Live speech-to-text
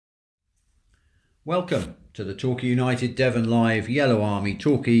Welcome to the Torquay United Devon Live Yellow Army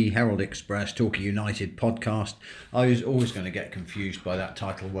Torquay Herald Express Torquay United podcast. I was always going to get confused by that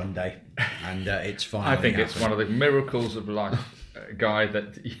title one day, and it's finally I think happened. It's one of the miracles of life, Guy,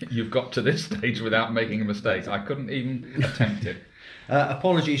 that you've got to this stage without making a mistake. I couldn't even attempt it.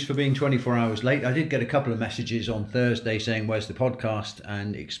 Apologies for being 24 hours late. I did get a couple of messages on Thursday saying, where's the podcast?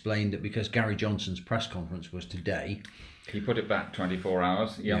 And explained that because Gary Johnson's press conference was today. He put it back 24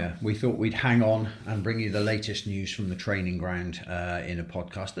 hours. Yeah, we thought we'd hang on and bring you the latest news from the training ground in a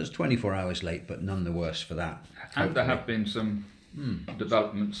podcast that's 24 hours late, but none the worse for that. And there have been some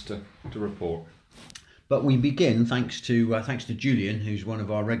developments to report. But we begin, thanks to Julian, who's one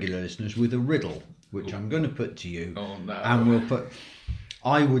of our regular listeners, with a riddle, which I'm going to put to you. Oh, no. And we'll put...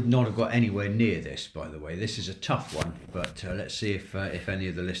 I would not have got anywhere near this, by the way. This is a tough one, but let's see if any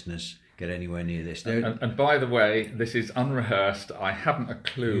of the listeners get anywhere near this. And by the way, this is unrehearsed. I haven't a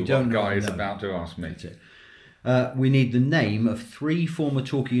clue what Guy is about to ask me. We need the name of 3 former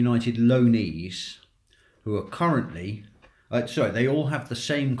Torquay United loanees who are currently... they all have the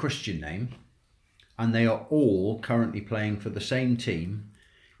same Christian name, and they are all currently playing for the same team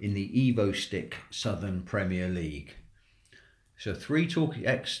in the Evo Stick Southern Premier League. So 3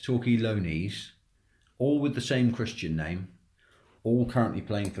 ex-Torquay loanees, all with the same Christian name, all currently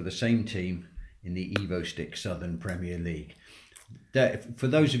playing for the same team in the Evo Stick Southern Premier League. For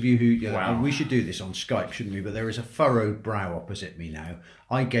those of you who... Wow. We should do this on Skype, shouldn't we? But there is a furrowed brow opposite me now.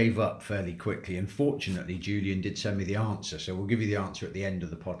 I gave up fairly quickly, and fortunately Julian did send me the answer, so we'll give you the answer at the end of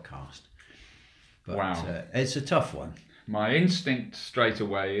the podcast. But, wow. It's a tough one. My instinct straight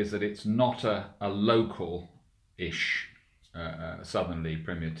away is that it's not a local-ish Southern League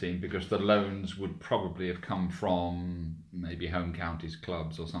Premier team, because the loans would probably have come from maybe home counties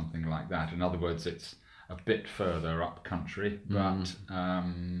clubs or something like that. In other words, it's a bit further up country, but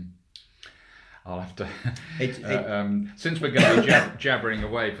I'll have to... since we're going to be jabbering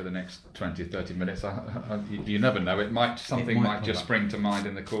away for the next 20, 30 minutes, you never know. Something might just spring to mind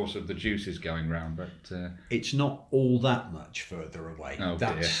in the course of the juices going round, but... It's not all that much further away. Oh,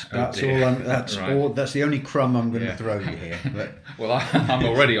 that's dear. all. That's the only crumb I'm going to throw you here. But well, I'm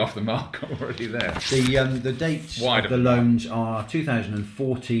already off the mark, already there. The dates of the loans are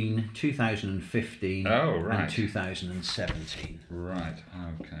 2014, 2015, and 2017. Right.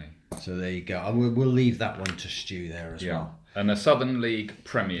 Okay. So there you go. We'll leave that one to Stu there as well. And a Southern League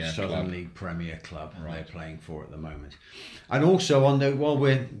Premier Club right. They're playing for at the moment. And also while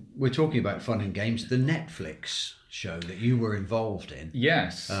we're talking about fun and games, the Netflix show that you were involved in,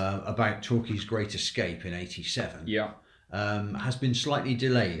 yes, about Torquay's Great Escape in '87, has been slightly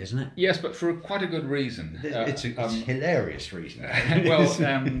delayed, isn't it? Yes, but for quite a good reason. It's a hilarious reason. Well,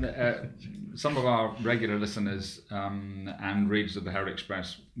 some of our regular listeners and readers of the Herald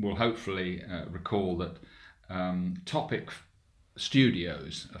Express will hopefully recall that Topic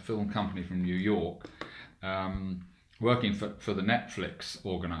Studios, a film company from New York, working for the Netflix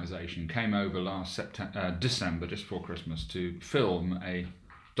organisation, came over last December, just before Christmas, to film a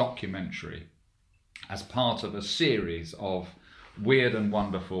documentary as part of a series of weird and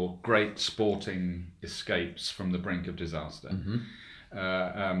wonderful, great sporting escapes from the brink of disaster. Mm-hmm.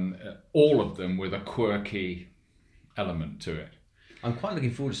 All of them with a quirky element to it. I'm quite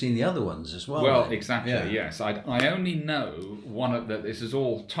looking forward to seeing the other ones as well. Well, exactly, yes. I only know this is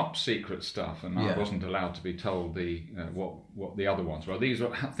all top secret stuff, and I wasn't allowed to be told what the other ones were. These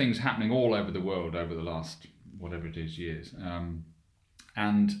are things happening all over the world over the last, whatever it is, years.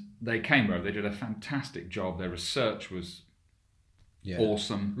 And they came over, they did a fantastic job. Their research was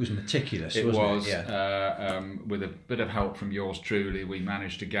awesome. It was meticulous, it wasn't was, it? with a bit of help from yours truly, we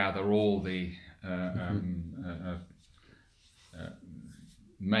managed to gather all the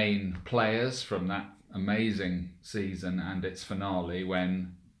main players from that amazing season and its finale,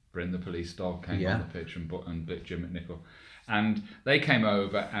 when Bryn the police dog came on the pitch and bit Jim McNichol. And they came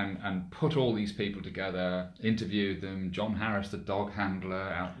over and put all these people together, interviewed them. John Harris, the dog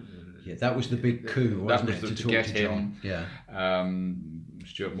handler. That was the big coup, wasn't it? To get him.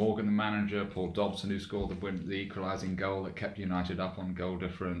 Stuart Morgan, the manager. Paul Dobson, who scored the equalising goal that kept United up on goal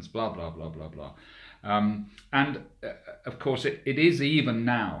difference. Blah, blah, blah, blah, blah. And of course, it is even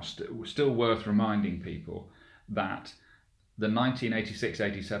now still worth reminding people that the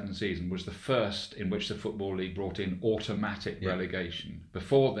 1986-87 season was the first in which the Football League brought in automatic relegation.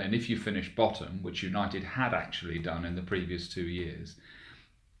 Before then, if you finished bottom, which United had actually done in the previous 2 years,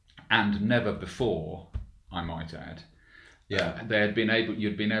 and never before, I might add,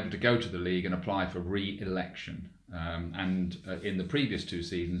 you'd been able to go to the league and apply for re-election. And in the previous 2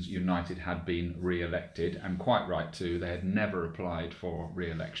 seasons, United had been re-elected, and quite right too. They had never applied for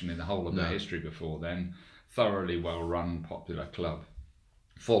re-election in the whole of their history before then. Thoroughly well-run, popular club,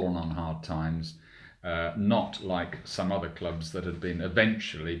 fallen on hard times. Not like some other clubs that had been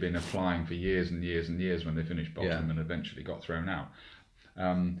applying for years and years and years when they finished bottom and eventually got thrown out.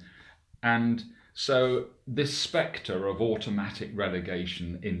 And so this spectre of automatic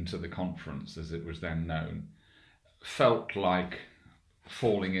relegation into the conference, as it was then known, felt like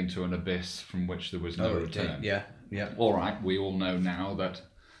falling into an abyss from which there was no return. All right, we all know now that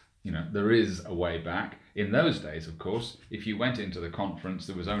there is a way back. In those days, of course, if you went into the conference,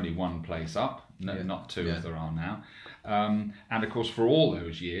 there was only one place up, not 2 as there are now. And of course, for all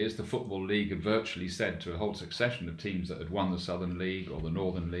those years, the Football League had virtually said to a whole succession of teams that had won the Southern League or the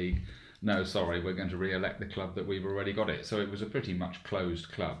Northern League, no, sorry, we're going to re-elect the club that we've already got it. So it was a pretty much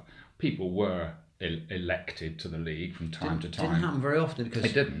closed club. People were elected to the league from time to time. Didn't happen very often because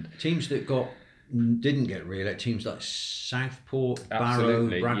it didn't. Teams that didn't get re-elected, teams like Southport, Barrow,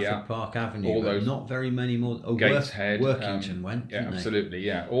 Bradford Park Avenue, all those, not very many more. Gateshead, Workington went. Absolutely,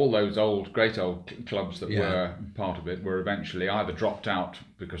 they? All those great old clubs that were part of it were eventually either dropped out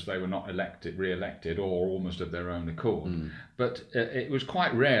because they were not re-elected, or almost of their own accord. But it was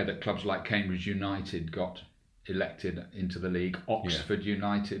quite rare that clubs like Cambridge United got elected into the league. Oxford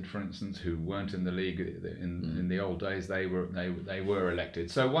United, for instance, who weren't in the league in the old days, they were elected.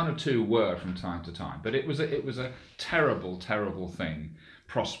 So 1 or 2 were from time to time, but it was a terrible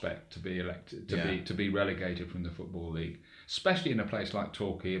prospect to be elected, to be relegated from the Football League, especially in a place like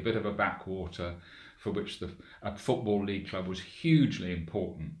Torquay, a bit of a backwater, for which a Football League club was hugely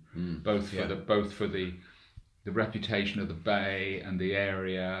important, both for the reputation of the bay and the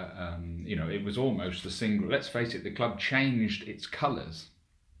area. It was almost the single. Let's face it, the club changed its colours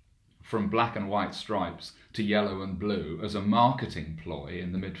from black and white stripes to yellow and blue as a marketing ploy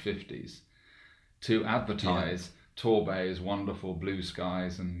in the mid-50s to advertise Torbay's wonderful blue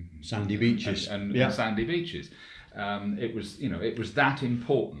skies and sandy beaches and sandy beaches. It was that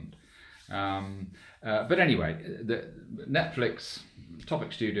important. But anyway, the Netflix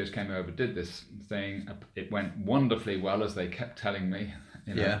Topic Studios came over, did this thing. It went wonderfully well, as they kept telling me.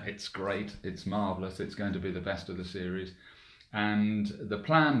 It's great, it's marvellous, it's going to be the best of the series. And the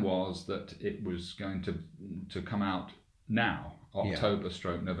plan was that it was going to come out now,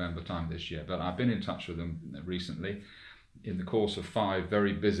 October/November time this year. But I've been in touch with them recently. In the course of 5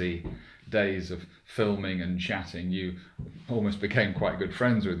 very busy days of filming and chatting, you almost became quite good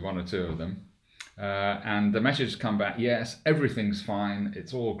friends with 1 or 2 of them. And the message has come back, yes, everything's fine,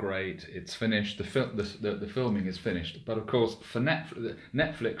 it's all great, it's finished, the filming is finished. But of course, for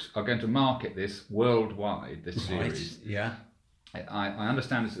Netflix are going to market this worldwide, this series. I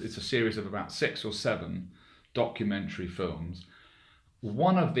understand it's a series of about 6 or 7 documentary films.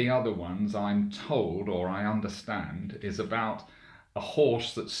 One of the other ones, I'm told, or I understand, is about a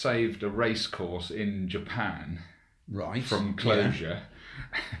horse that saved a racecourse in Japan from closure.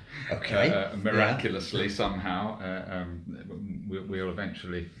 Miraculously somehow. We'll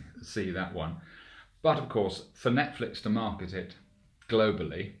eventually see that one. But of course, for Netflix to market it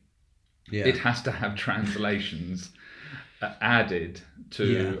globally, it has to have translations added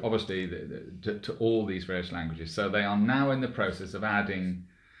to, obviously, to all these various languages. So they are now in the process of adding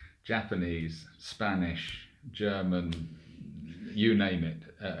Japanese, Spanish, German, you name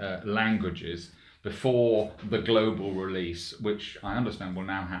it, languages before the global release, which I understand will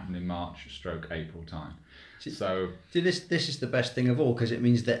now happen in March/April time. So this is the best thing of all, because it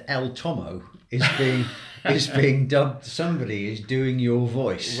means that El Tomo is being dubbed. Somebody is doing your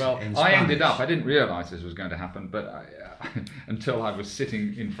voice. Well, in Spanish. I didn't realise this was going to happen, but until I was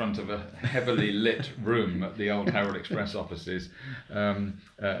sitting in front of a heavily lit room at the old Herald Express offices,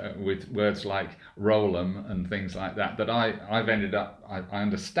 with words like "roll 'em" and things like that, that I've ended up. I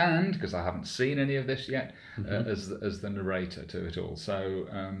understand, because I haven't seen any of this yet, as the narrator to it all. So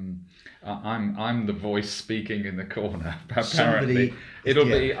I'm the voice speaking in the corner. Apparently, it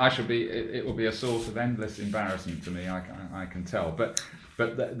will be a source of endless embarrassment to me. I can tell, but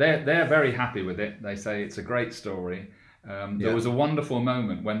they're very happy with it. They say it's a great story. There was a wonderful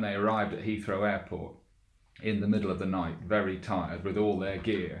moment when they arrived at Heathrow Airport in the middle of the night, very tired, with all their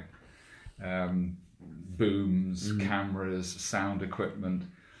gear, booms, cameras, sound equipment,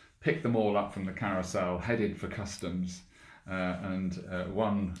 picked them all up from the carousel, headed for customs, and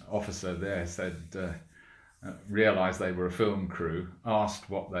one officer there said, realised they were a film crew, asked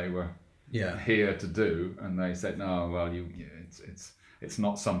what they were here to do, and they said, no, well, it's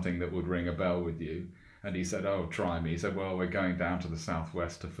not something that would ring a bell with you. And he said, oh, try me. He said, well, we're going down to the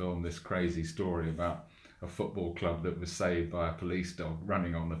southwest to film this crazy story about a football club that was saved by a police dog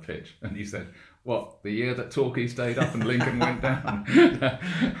running on the pitch. And he said, what, the year that Torquay stayed up and Lincoln went down?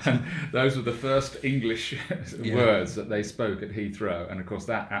 And those were the first English words that they spoke at Heathrow. And of course,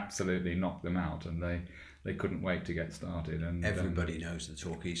 that absolutely knocked them out. And they couldn't wait to get started. And everybody knows the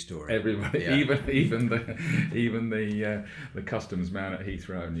Torquay story. Everybody, even the customs man at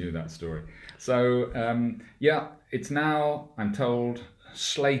Heathrow knew that story. So it's now, I'm told,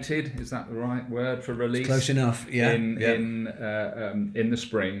 slated. Is that the right word for release? It's close enough. Yeah. In the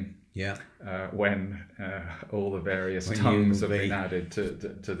spring. Yeah. When all the various tongues have been added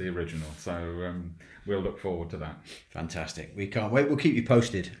to the original. So we'll look forward to that. Fantastic. We can't wait. We'll keep you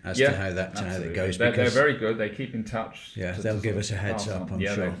posted as to how that goes. They're very good. They keep in touch. Yeah, they'll give us a heads up, I'm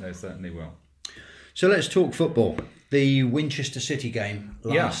sure. They certainly will. So let's talk football. The Winchester City game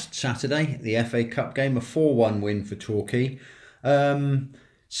last Saturday, the FA Cup game, a 4-1 win for Torquay.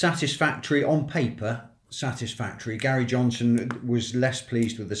 Satisfactory on paper. Satisfactory. Gary Johnson was less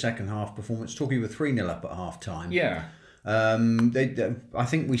pleased with the second half performance. Torquay were 3-0 up at half time. Yeah. I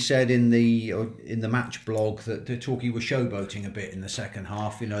think we said in the match blog that the Torquay were showboating a bit in the second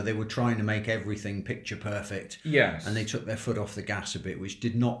half. You know, they were trying to make everything picture perfect. Yes. And they took their foot off the gas a bit, which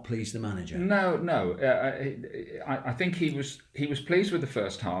did not please the manager. No. I think he was pleased with the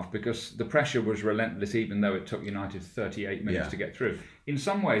first half because the pressure was relentless, even though it took United 38 minutes to get through. In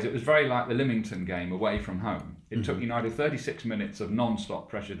some ways, it was very like the Lymington game away from home. It took United 36 minutes of non-stop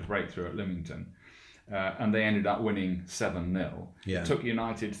pressure to break through at Lymington. And they ended up winning 7-0. Yeah. It took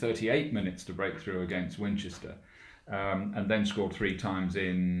United 38 minutes to break through against Winchester, and then scored 3 times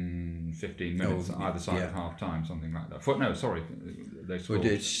in 15 minutes either side of half time, something like that. They scored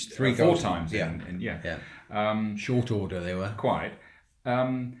 3 4 goals. times. Short order they were. Quite.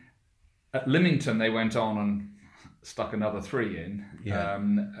 At Lymington, they went on and stuck another 3 in. Yeah.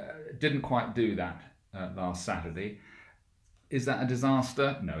 Didn't quite do that last Saturday. Is that a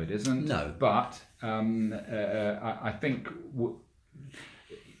disaster? No, it isn't. No. But I think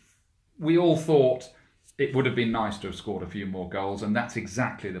we all thought it would have been nice to have scored a few more goals, and that's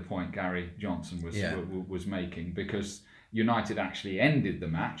exactly the point Gary Johnson was making, because United actually ended the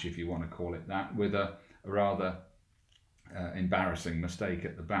match, if you want to call it that, with a rather embarrassing mistake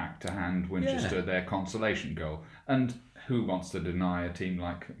at the back to hand Winchester their consolation goal. And who wants to deny a team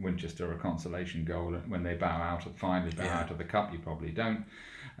like Winchester a consolation goal when they finally bow out of the cup? You probably don't.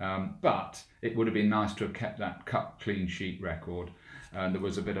 But it would have been nice to have kept that cup clean sheet record. There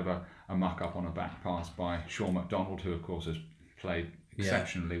was a bit of a muck-up on a back pass by Sean MacDonald, who of course has played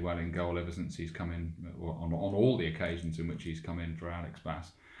exceptionally well in goal ever since he's come in, on all the occasions in which he's come in for Alex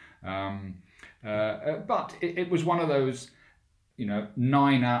Bass. But it was one of those,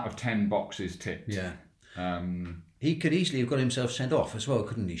 9 out of 10 boxes ticked. Yeah. He could easily have got himself sent off as well,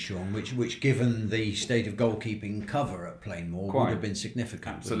 couldn't he, Sean? Which given the state of goalkeeping cover at Plainmoor, would have been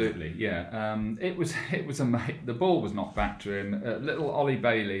significant. Absolutely, yeah. It was the ball was knocked back to him. Little Ollie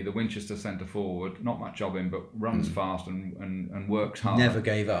Bailey, the Winchester centre forward, not much of him, but runs fast and works hard. Never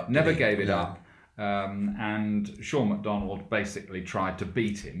gave up. Never gave it up. And Sean MacDonald basically tried to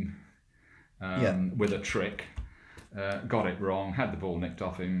beat him with a trick. Got it wrong, had the ball nicked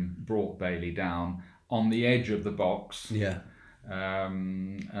off him, brought Bailey down on the edge of the box. Yeah. The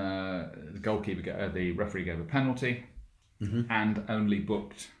the referee gave a penalty and only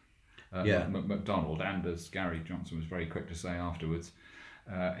booked MacDonald. And as Gary Johnson was very quick to say afterwards,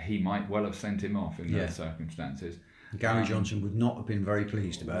 he might well have sent him off in those circumstances. Gary Johnson would not have been very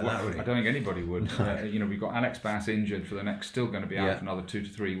pleased about that, would he? I don't think anybody would. We've got Alex Bass injured for the next, still going to be out for another 2 to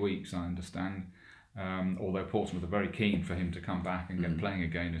 3 weeks, I understand. Although Portsmouth are very keen for him to come back and get playing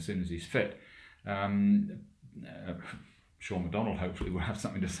again as soon as he's fit. Sean MacDonald hopefully will have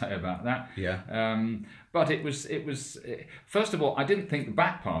something to say about that. Yeah. But it was first of all, I didn't think the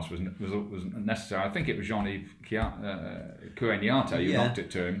back pass was necessary. I think it was Jean-Yves Koueniate who knocked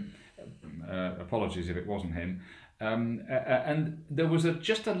it to him. Apologies if it wasn't him. And there was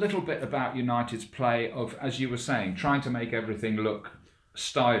just a little bit about United's play of, as you were saying, trying to make everything look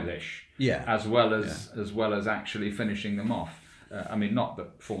stylish, as well as actually finishing them off. Not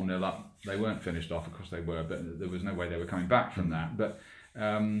that 4-0 up they weren't finished off, of course they were, but there was no way they were coming back from that. But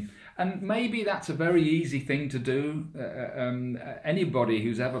and maybe that's a very easy thing to do. Anybody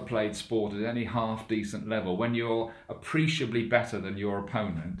who's ever played sport at any half decent level, when you're appreciably better than your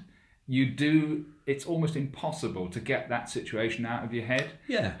opponent, it's almost impossible to get that situation out of your head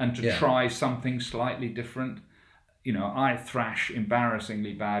and to try something slightly different. I thrash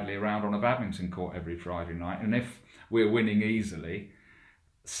embarrassingly badly around on a badminton court every Friday night, and if we're winning easily,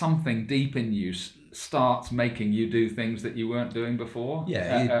 something deep in you starts making you do things that you weren't doing before.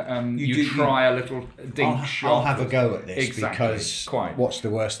 Yeah, you try a little deep shot. I'll have a go at this because quite. What's the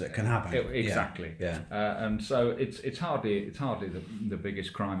worst that can happen? Exactly. Yeah. And so it's hardly the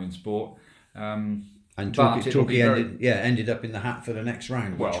biggest crime in sport. And Torquay ended up in the hat for the next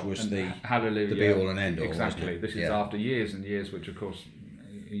round, which was the be all and end all. Exactly. This is after years and years, which of course,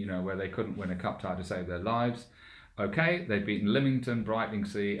 where they couldn't win a cup tie to save their lives. Okay, they've beaten Lymington,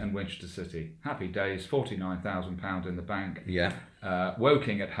 Brightlingsea and Winchester City. Happy days, £49,000 in the bank. Yeah.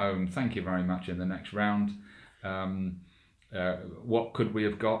 Woking at home, thank you very much in the next round. What could we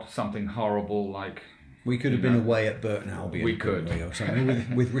have got? Something horrible like... We could have been away at Burton Albion. We could. Or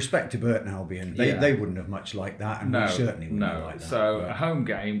something. With respect to Burton Albion, they wouldn't have much like that, and we certainly wouldn't have like that. So a home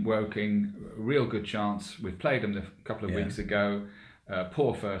game, Woking, real good chance. We've played them a couple of weeks ago.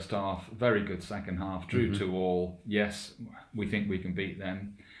 Poor first half, very good second half, drew 2-2. Yes, we think we can beat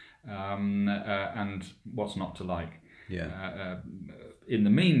them. And what's not to like? Yeah. In the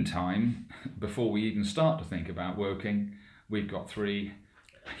meantime, before we even start to think about Woking, we've got 3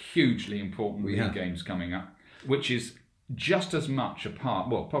 hugely important league games coming up, which is just as much a part,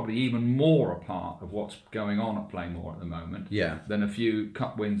 well, probably even more a part of what's going on at Playmore at the moment than a few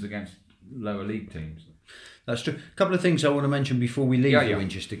cup wins against lower league teams. That's true. A couple of things I want to mention before we leave the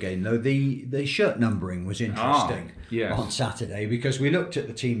Winchester game, though. The shirt numbering was interesting on Saturday, because we looked at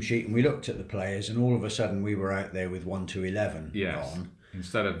the team sheet and we looked at the players, and all of a sudden we were out there with 1 to 11 on.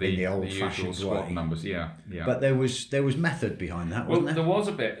 Instead of the usual squad numbers, But there was method behind that, wasn't there? There was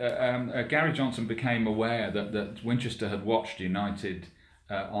a bit. Gary Johnson became aware that Winchester had watched United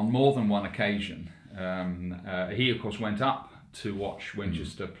on more than one occasion. He, of course, went up to watch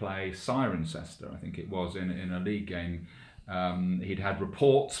Winchester play Cirencester, I think it was, in a league game. He'd had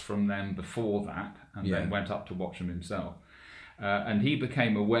reports from them before that, and then went up to watch them himself. And he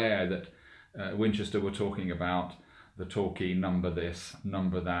became aware that Winchester were talking about the Torquay number this,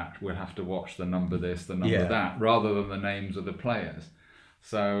 number that. We'll have to watch the number this, the number that, rather than the names of the players.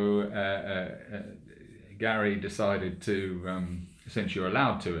 So Gary decided to, since you're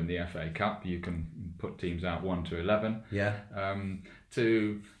allowed to in the FA Cup, you can put teams out 1 to 11.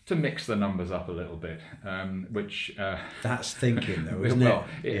 To mix the numbers up a little bit, which that's thinking though, isn't it?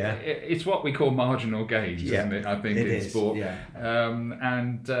 It's what we call marginal gains, isn't it? I think in sport.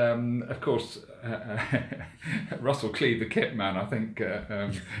 And of course, Russell Cleave, the kit man, I think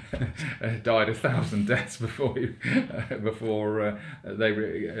died 1,000 deaths before they.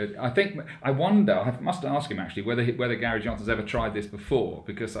 I wonder. I must ask him actually whether Gary Johnson's ever tried this before,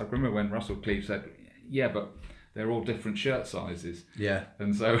 because I remember when Russell Cleave said, "Yeah, but they're all different shirt sizes." Yeah.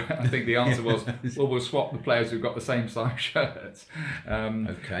 And so I think the answer was, well, we'll swap the players who've got the same size shirts.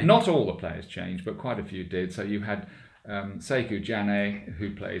 Not all the players changed, but quite a few did. So you had Sekou Jane,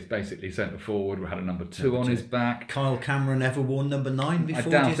 who plays basically centre forward, who had a number 2 on his back. Kyle Cameron ever worn number 9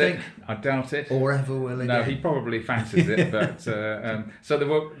 before, do you think? I doubt it. Or ever will again? No, he probably fancies it. But so there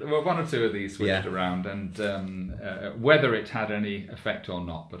were 1 or 2 of these switched around, and whether it had any effect or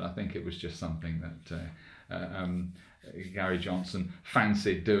not, but I think it was just something that Gary Johnson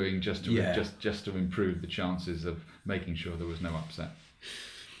fancied doing just to improve the chances of making sure there was no upset.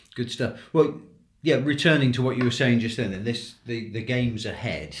 Good stuff. Well, returning to what you were saying just then, the games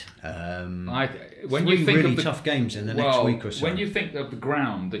ahead. When 3 you think really of tough games in the next week or so. When you think of the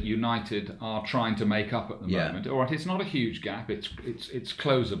ground that United are trying to make up at the moment, all right, it's not a huge gap. It's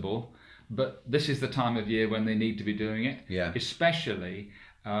closable, but this is the time of year when they need to be doing it. Especially.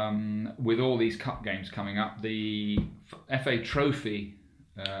 With all these cup games coming up, the FA Trophy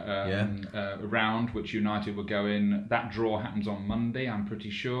round, which United will go in, that draw happens on Monday, I'm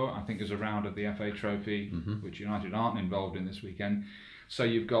pretty sure. I think there's a round of the FA Trophy which United aren't involved in this weekend. So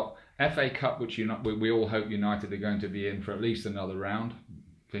you've got FA Cup, which we all hope United are going to be in for at least another round,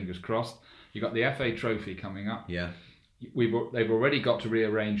 fingers crossed. You've got the FA Trophy coming up. They've already got to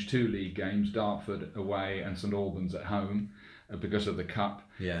rearrange 2 league games, Dartford away and St Albans at home, because of the cup.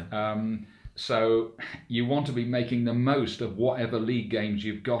 So you want to be making the most of whatever league games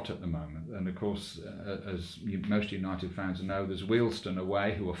you've got at the moment. And of course, as most United fans know, there's Wealdstone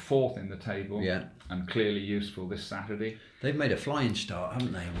away, who are 4th in the table and clearly useful this Saturday. They've made a flying start,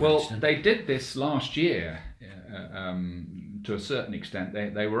 haven't they? Well, they did this last year to a certain extent.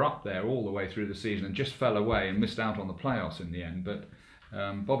 They were up there all the way through the season and just fell away and missed out on the playoffs in the end. But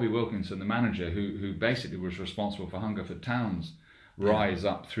Bobby Wilkinson, the manager, who basically was responsible for Hungerford Town's rise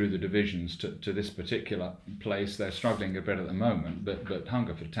up through the divisions to this particular place. They're struggling a bit at the moment, but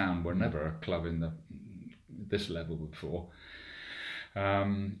Hungerford Town were never a club in this level before.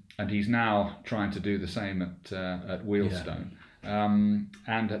 And he's now trying to do the same at Wealdstone. And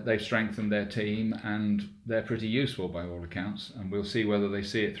they've strengthened their team, and they're pretty useful by all accounts. And we'll see whether they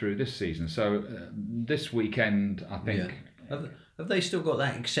see it through this season. So this weekend, I think. Yeah. Have they still got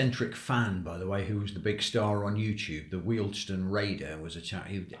that eccentric fan, by the way, who was the big star on YouTube? The Wealdstone Raider was a chap.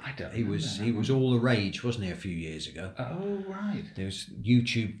 He was all the rage, wasn't he, a few years ago? Oh, right. There was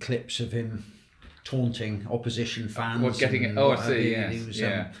YouTube clips of him taunting opposition fans. I see. Yes, he was,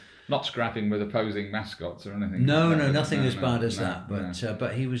 not scrapping with opposing mascots or anything. Nothing as bad as that.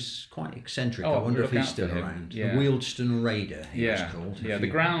 But he was quite eccentric. I wonder if he's still around. Yeah. The Wealdstone Raider, he was called. Yeah, the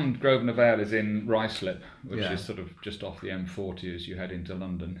ground, Grosvenor Vale, is in Ruislip, which is sort of just off the M40 as you head into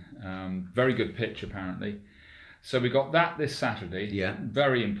London. Very good pitch, apparently. So we got that this Saturday. Yeah.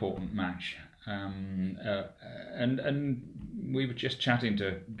 Very important match. And we were just chatting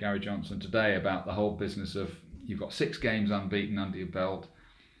to Gary Johnson today about the whole business of you've got 6 games unbeaten under your belt.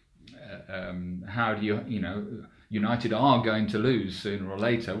 How do United are going to lose sooner or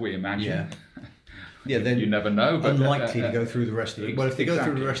later, we imagine. Yeah, then you never know. But unlikely to go through the rest of it. Well, if they go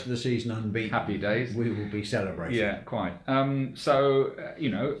through the rest of the season unbeaten, happy days. We will be celebrating. Yeah, quite. So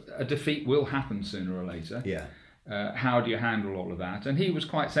a defeat will happen sooner or later. Yeah. How do you handle all of that? And he was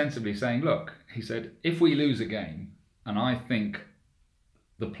quite sensibly saying, look, he said, if we lose a game, and I think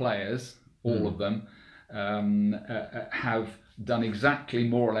the players, all of them, have done exactly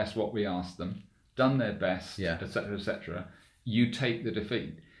more or less what we asked them, done their best, etc., etc., you take the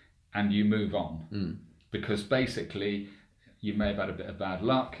defeat and you move on. Because basically you may have had a bit of bad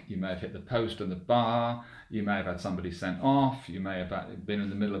luck, you may have hit the post and the bar, you may have had somebody sent off, you may have been in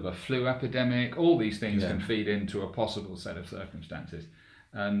the middle of a flu epidemic. All these things can feed into a possible set of circumstances.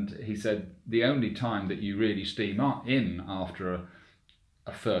 And he said the only time that you really steam in after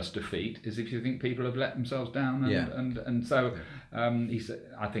a first defeat is if you think people have let themselves down. And so he said,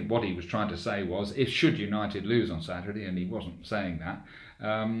 I think what he was trying to say was, if should United lose on Saturday, and he wasn't saying that,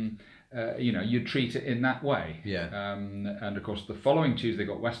 you treat it in that way. And of course, the following Tuesday,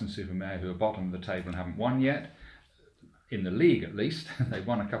 got Weston-super-Mare, who are bottom of the table and haven't won yet. In the league, at least, they've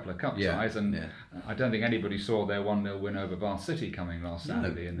won a couple of cup ties, and I don't think anybody saw their 1-0 win over Bath City coming last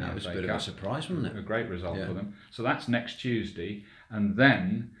Saturday in the FA Cup. That was a bit of a surprise, wasn't it? A great result for them. So that's next Tuesday, and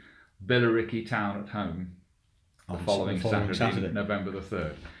then Billericay Town at home the following Saturday, November the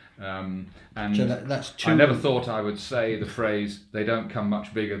 3rd. And so that's two. I never thought I would say the phrase, they don't come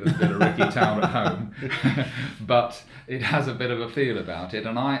much bigger than Billericay Town at home, but it has a bit of a feel about it,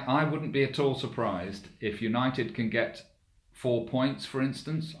 and I wouldn't be at all surprised if United can get 4 points, for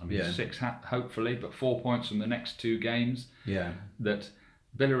instance. I mean, 6 hopefully, but 4 points from the next 2 games. That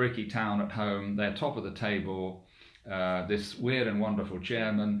Billericay Town at home, they're top of the table. This weird and wonderful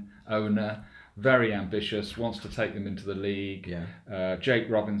chairman, owner, very ambitious, wants to take them into the league. Jake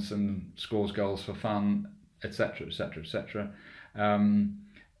Robinson scores goals for fun, etc., etc., etc.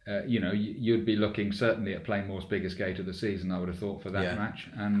 You'd be looking certainly at Playmore's biggest gate of the season, I would have thought, for that match,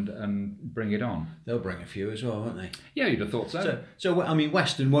 and bring it on. They'll bring a few as well, won't they? Yeah, you'd have thought so. So I mean,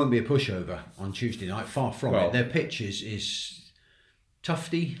 Weston won't be a pushover on Tuesday night, far from it. Their pitch is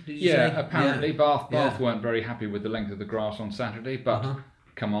tufty, did you say? Apparently Bath weren't very happy with the length of the grass on Saturday, but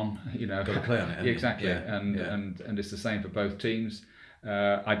come on, got to play on it. Exactly, and it's the same for both teams.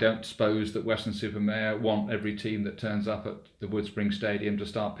 I don't suppose that Weston-super-Mare want every team that turns up at the Woodspring Stadium to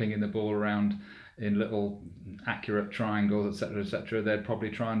start pinging the ball around in little accurate triangles, etc., etc. They'd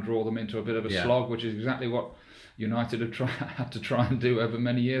probably try and draw them into a bit of a slog, which is exactly what United have had to try and do over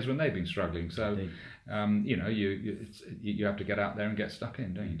many years when they've been struggling. So, you have to get out there and get stuck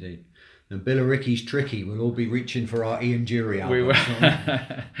in, don't you? Indeed. And Billericay's tricky. We'll all be reaching for our Ian Dury album. We will.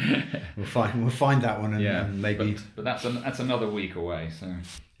 We'll find that one and maybe. But that's another week away. So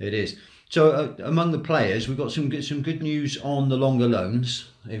it is. So among the players, we've got some good news on the longer loans.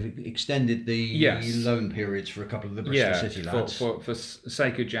 They've extended the loan periods for a couple of the Bristol City lads. For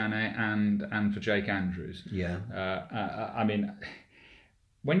Sekou Jane and for Jake Andrews. I mean,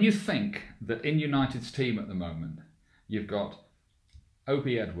 when you think that in United's team at the moment, you've got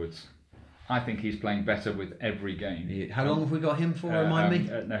Opie Edwards. I think he's playing better with every game. How long have we got him for, remind me?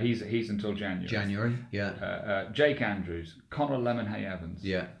 No, he's until January. January, Jake Andrews, Conor Lemonhay-Evans,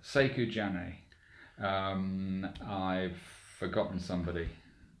 yeah. Sekou Jane. I've forgotten somebody.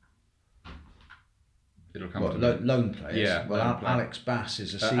 It'll come to me. Loan players? Yeah. Well, Alex Bass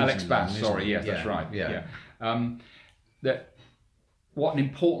is a season Alex Bass, long, sorry, yes, that's right. Yeah. What an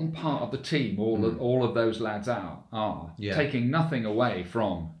important part of the team all of those lads are taking nothing away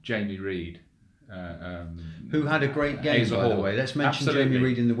from Jamie Reid, who had a great game, by the way. Let's mention Jamie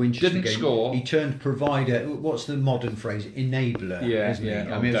Reid in the Winchester game. Didn't score. He turned provider. What's the modern phrase? Enabler. Isn't he?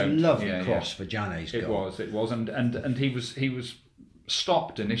 I mean, it was a lovely cross for Jane's goal. It was, and he was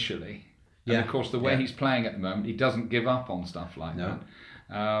stopped initially. And of course, the way he's playing at the moment, he doesn't give up on stuff like that.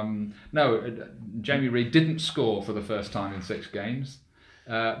 Jamie Reid didn't score for the first time in 6 games.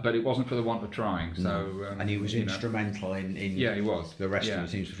 But it wasn't for the want of trying. So, and he was instrumental in he was. the rest of the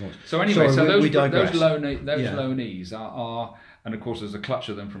team's performance. So anyway, those loanees are, and of course there's a clutch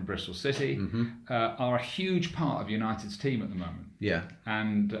of them from Bristol City, are a huge part of United's team at the moment. Yeah.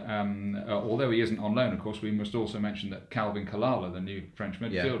 And although he isn't on loan, of course, we must also mention that Calvin Kalala, the new French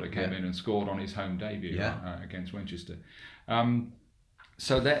midfielder, came in and scored on his home debut against Winchester.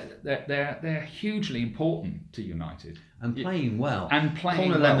 So they're hugely important to United. And playing well.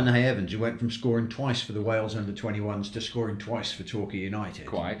 Conor Lemonheigh-Evans, who went from scoring twice for the Wales under-21s to scoring twice for Torquay United.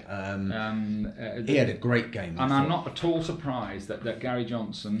 Quite. He had a great game. And I'm not at all surprised that Gary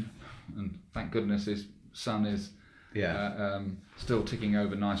Johnson, and thank goodness his son is still ticking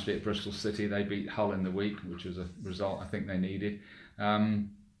over nicely at Bristol City. They beat Hull in the week, which was a result I think they needed.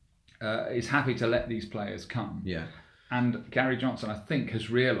 Is happy to let these players come. Yeah. And Gary Johnson, I think, has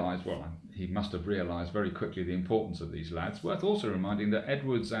realised, he must have realised very quickly the importance of these lads. Worth also reminding that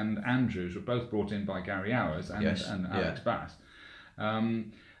Edwards and Andrews were both brought in by Gary Hours and Alex Bass.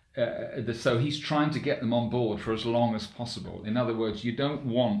 So he's trying to get them on board for as long as possible. In other words, you don't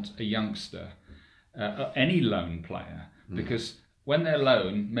want a youngster, any loan player, because when their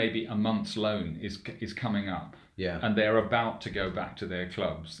loan, maybe a month's loan, is coming up, and they're about to go back to their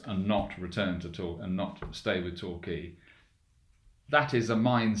clubs and not return to and not stay with Torquay, that is a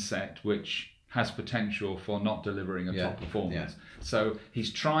mindset which has potential for not delivering a top performance. So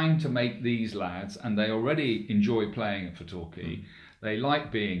he's trying to make these lads, and they already enjoy playing for Torquay, they like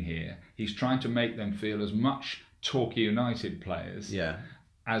being here, he's trying to make them feel as much Torquay United players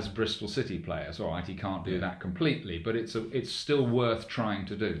as Bristol City players. All right, he can't do that completely, but it's still worth trying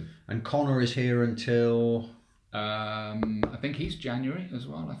to do. And Conor is here until... I think he's January as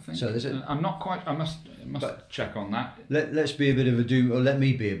well. I think. So is it? I'm not quite. I must check on that. Let's be a bit of a doom, or let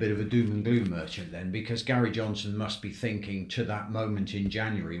me be a bit of a doom and gloom merchant then, because Gary Johnson must be thinking to that moment in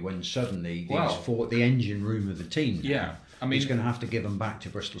January when suddenly the engine room of the team. I mean, he's going to have to give them back to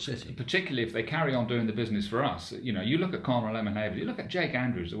Bristol City, particularly if they carry on doing the business for us. You know, you look at Conor Lemonheigh, you look at Jake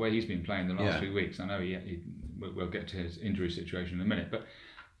Andrews, the way he's been playing the last few weeks. I know we'll get to his injury situation in a minute, but.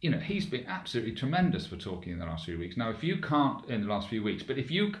 You know, he's been absolutely tremendous for Torquay in the last few weeks. Now, if you can't in the last few weeks, but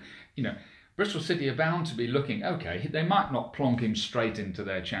if you know, Bristol City are bound to be looking, okay, they might not plonk him straight into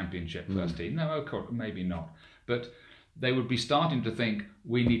their championship first team. No, okay, maybe not. But they would be starting to think,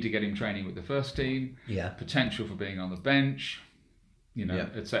 we need to get him training with the first team, potential for being on the bench, you know,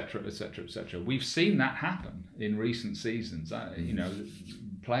 etc., etc., etc. We've seen that happen in recent seasons. You know,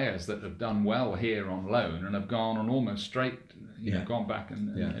 players that have done well here on loan and have gone on almost straight, gone back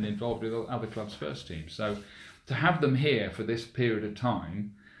and involved with other clubs' first teams. So to have them here for this period of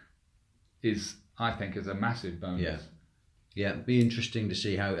time I think, is a massive bonus. Yeah, it'd be interesting to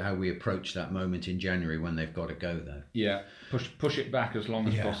see how we approach that moment in January when they've got to go though. Yeah, push it back as long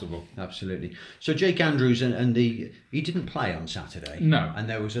as possible. Absolutely. So Jake Andrews he didn't play on Saturday. No. And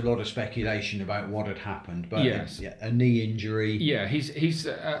there was a lot of speculation about what had happened. But a knee injury. Yeah, he's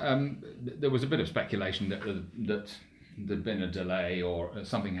there was a bit of speculation that there'd been a delay or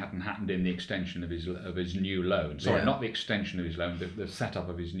something hadn't happened in the extension of his new loan. Sorry, not the extension of his loan, the setup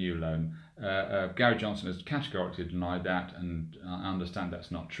of his new loan. Gary Johnson has categorically denied that, and I understand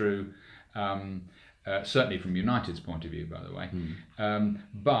that's not true. Certainly from United's point of view, by the way.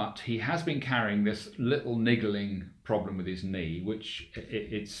 But he has been carrying this little niggling problem with his knee, which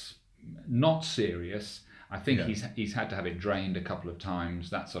it's not serious. I think he's had to have it drained a couple of times,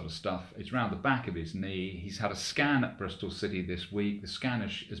 that sort of stuff. It's around the back of his knee. He's had a scan at Bristol City this week. The scan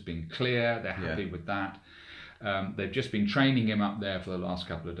has been clear. They're happy with that. They've just been training him up there for the last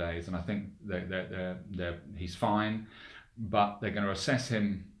couple of days, and I think he's fine. But they're going to assess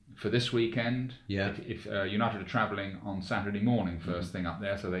him for this weekend. If United are travelling on Saturday morning first thing up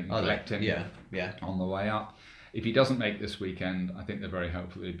there, so they can collect him on the way up. If he doesn't make this weekend, I think they're very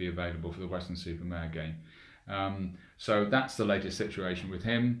hopeful he'll be available for the Western-super-Mare game. So that's the latest situation with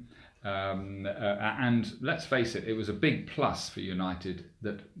him. And let's face it, it was a big plus for United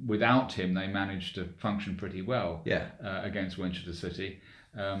that without him they managed to function pretty well against Winchester City.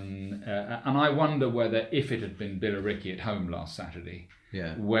 And I wonder whether, if it had been Billericay at home last Saturday,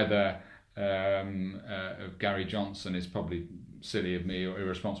 whether Gary Johnson, is probably silly of me or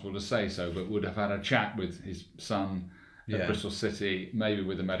irresponsible to say so, but would have had a chat with his son at Bristol City, maybe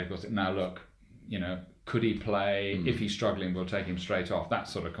with the medical. Now look, could he play? If he's struggling, we'll take him straight off. That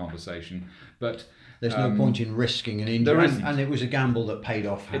sort of conversation. But there's no point in risking an injury, and it was a gamble that paid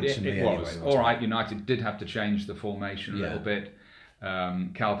off handsomely. It was. Anyway, all right, United did have to change the formation a little bit.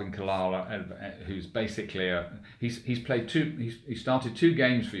 Calvin Kalala, who's basically he's played he started 2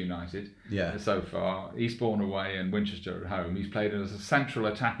 games for United so far, Eastbourne away and Winchester at home. He's played as a central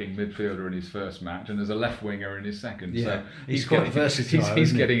attacking midfielder in his first match and as a left winger in his second. So he's quite versatile.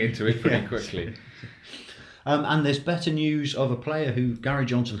 He's getting into it pretty quickly. And there's better news of a player who Gary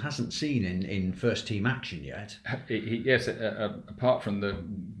Johnson hasn't seen in first team action yet. Yes, apart from the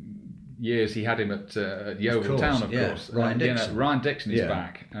years he had him at Yeovil Town, of course. Ryan Dixon. Ryan Dixon is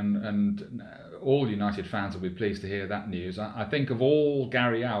back, and all United fans will be pleased to hear that news. I think of all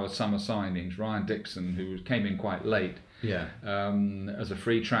Gary Hour's summer signings, Ryan Dixon, who came in quite late, as a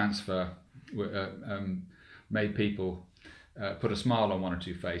free transfer, made people put a smile on one or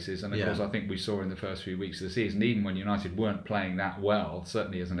two faces. And of course, I think we saw in the first few weeks of the season, even when United weren't playing that well,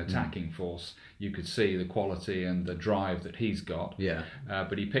 certainly as an attacking force, you could see the quality and the drive that he's got.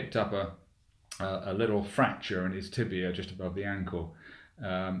 But he picked up a little fracture in his tibia just above the ankle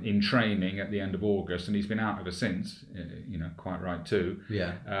in training at the end of August, and he's been out ever since. Quite right too.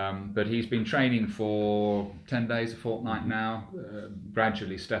 But he's been training for 10 days, a fortnight now,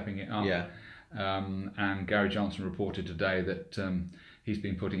 gradually stepping it up. And Gary Johnson reported today that he's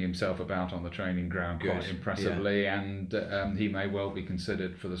been putting himself about on the training ground quite impressively, and he may well be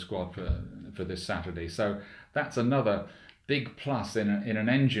considered for the squad for this Saturday. So that's another big plus in an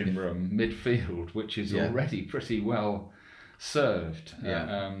engine room midfield, which is already pretty well served.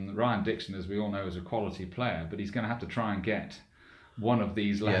 Ryan Dixon, as we all know, is a quality player, but he's going to have to try and get one of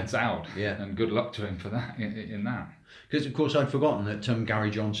these lads out, and good luck to him for that. In that. Because, of course, I'd forgotten that Gary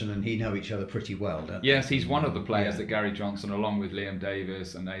Johnson and he know each other pretty well, don't they? Yes, he's one of the players that Gary Johnson, along with Liam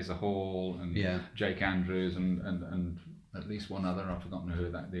Davis and Asa Hall and Jake Andrews and at least one other, I've forgotten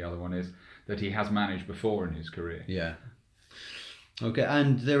who the other one is, that he has managed before in his career. Okay,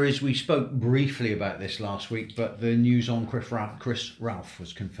 and we spoke briefly about this last week, but the news on Chris Ralph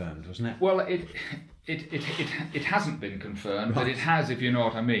was confirmed, wasn't it? Well, it hasn't been confirmed, but it has, if you know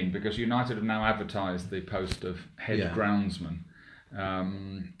what I mean, because United have now advertised the post of head groundsman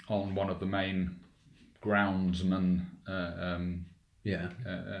on one of the main groundsman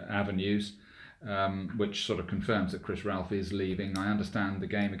avenues, which sort of confirms that Chris Ralph is leaving. I understand the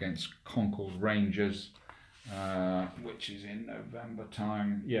game against Concord Rangers, which is in November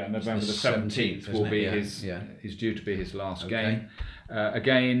time. November the 17th will be is due to be his last game.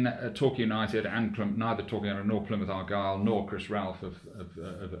 Again, Torquay United and neither Torquay United nor Plymouth Argyle nor Chris Ralph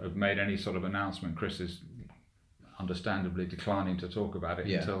have made any sort of announcement. Chris is understandably declining to talk about it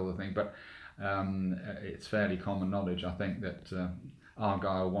until the thing, but it's fairly common knowledge, I think, that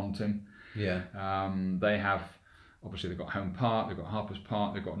Argyle want him. They have. Obviously, they've got Home Park, they've got Harper's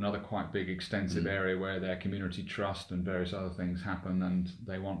Park, they've got another quite big, extensive area where their community trust and various other things happen, and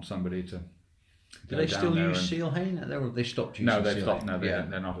they want somebody to. Do they still use Seal Hayne? They stopped using Seal Hayne? No, they've stopped. No,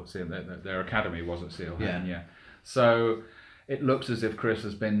 they're not at Seal. Their academy was at Seal Hayne. So it looks as if Chris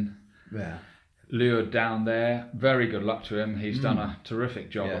has been lured down there. Very good luck to him. He's done a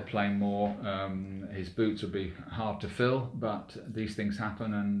terrific job at playing more. His boots would be hard to fill, but these things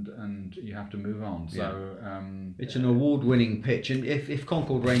happen, and you have to move on. So it's an award-winning pitch, and if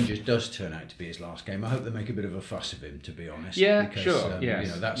Concord Rangers does turn out to be his last game, I hope they make a bit of a fuss of him, to be honest. Because,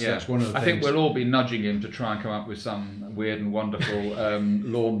 that's one of the things. I think we'll all be nudging him to try and come up with some weird and wonderful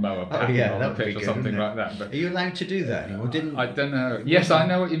lawnmower pattern on the pitch or something like that. But are you allowed to do that anymore? I don't know. Yes, I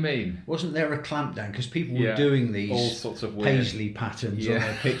know what you mean. Wasn't there a clampdown because people were doing these all sorts of paisley patterns on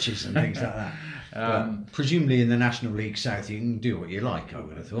their pitches and things like that? Presumably in the National League South you can do what you like, I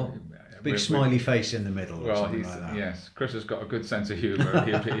would have thought. Big smiley face in the middle or something like that. Yes, Chris has got a good sense of humour.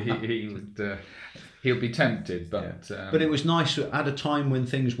 He'll be tempted, but it was nice at a time when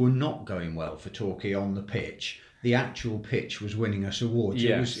things were not going well for Torquay on the pitch. The actual pitch was winning us awards.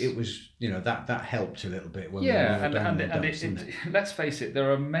 Yes. It was that helped a little bit when let's face it,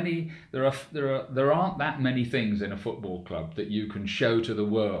 there aren't that many things in a football club that you can show to the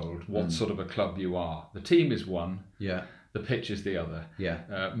world what sort of a club you are. The team is one. The pitch is the other.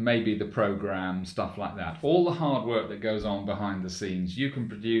 Maybe the programme, stuff like that. All the hard work that goes on behind the scenes. You can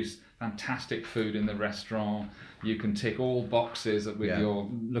produce fantastic food in the restaurant. You can tick all boxes with your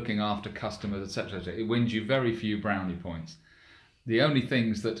looking after customers, etc. It wins you very few brownie points. The only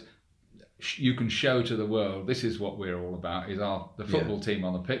things that you can show to the world, this is what we're all about, is the football team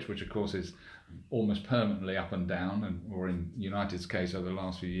on the pitch, which of course is almost permanently up and down, or in United's case over the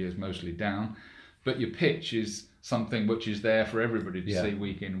last few years, mostly down. But your pitch is something which is there for everybody to Yeah. see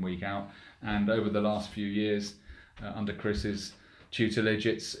week in, week out. And over the last few years, under Chris's tutelage,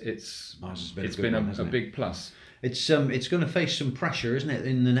 it's been a big plus. It's going to face some pressure, isn't it,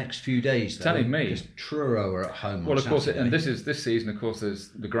 in the next few days? Though, Telling me, because Truro are at home. Well, on of course, Saturday. and this season, of course, there's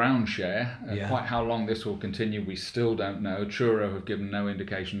the ground share. Quite how long this will continue, we still don't know. Truro have given no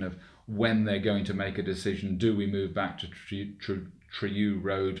indication of when they're going to make a decision. Do we move back to Trieu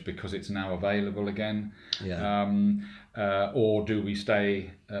Road because it's now available again? Yeah. Or do we stay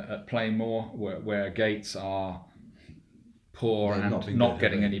at Plainmoor, where gates are poor and not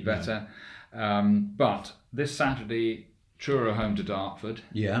getting any better? But this Saturday, Truro home to Dartford.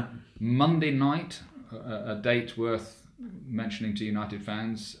 Yeah. Monday night, a date worth mentioning to United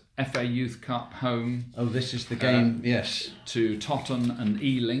fans. FA Youth Cup home. Oh, this is the game. Yes. To Totton and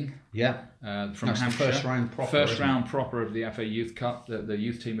Ealing. Yeah. From That's Hampshire. the first round proper. First round proper of the FA Youth Cup. The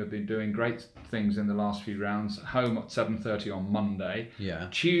youth team have been doing great things in the last few rounds. Home at 7:30 on Monday. Yeah.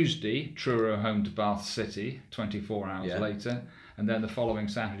 Tuesday, Truro home to Bath City. 24 hours later, and then the following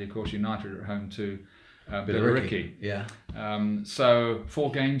Saturday, of course, United are at home to Billericay. Yeah. So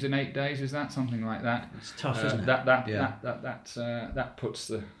 4 games in 8 days. Is that something like that? It's tough, isn't it? That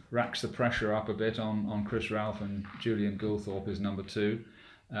racks the pressure up a bit on Chris Ralph and Julian Goulthorpe is number 2.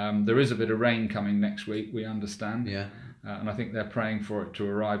 There is a bit of rain coming next week, we understand. Yeah. And I think they're praying for it to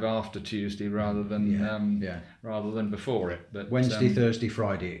arrive after Tuesday rather than before it. But Wednesday, Thursday,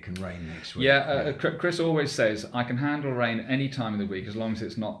 Friday, it can rain next week. Chris always says, I can handle rain any time of the week as long as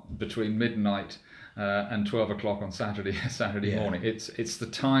it's not between midnight and 12 o'clock on Saturday morning. It's the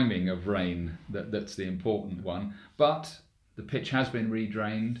timing of rain that's the important one. But the pitch has been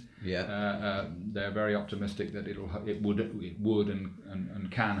redrained. Yeah. They're very optimistic that it would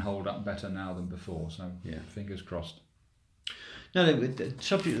and can hold up better now than before. So fingers crossed. No, the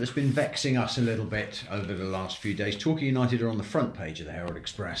subject that's been vexing us a little bit over the last few days. Torquay United are on the front page of the Herald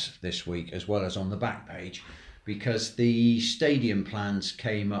Express this week, as well as on the back page, because the stadium plans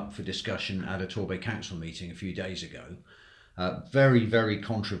came up for discussion at a Torquay Council meeting a few days ago. Very, very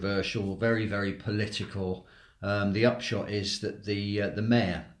controversial, very, very political. The upshot is that the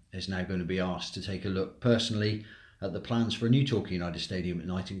mayor is now going to be asked to take a look personally at the plans for a new Torquay United Stadium at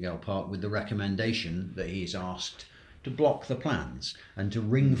Nightingale Park, with the recommendation that he is asked to block the plans and to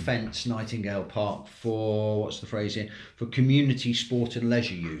ring fence Nightingale Park for, what's the phrase here, for community sport and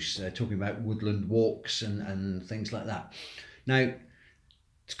leisure use. They're talking about woodland walks and things like that. Now,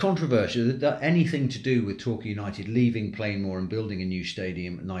 it's controversial that anything to do with Torquay United leaving Plainmoor and building a new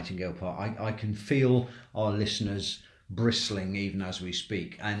stadium at Nightingale Park. I can feel our listeners bristling even as we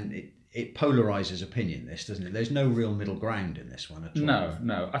speak, and it polarises opinion, this, doesn't it? There's no real middle ground in this one at all.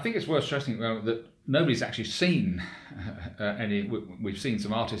 No. I think it's worth stressing that nobody's actually seen any. We've seen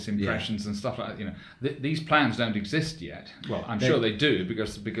some artist impressions and stuff like that. These plans don't exist yet. Well, I'm sure they do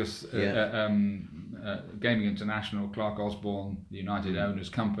because Gaming International, Clark Osborne, the United Owners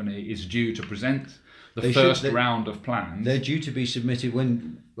Company, is due to present the first round of plans. They're due to be submitted.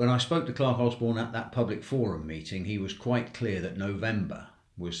 When I spoke to Clark Osborne at that public forum meeting, he was quite clear that November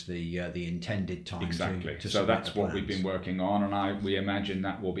was the intended time. Exactly. To so that's what we've been working on, and we imagine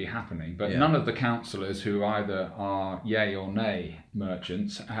that will be happening. But none of the councillors who either are yay or nay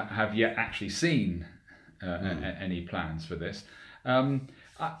merchants have yet actually seen any plans for this.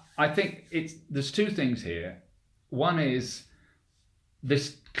 I think there's 2 things here. One is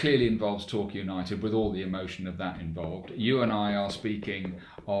this clearly involves Torquay United, with all the emotion of that involved. You and I are speaking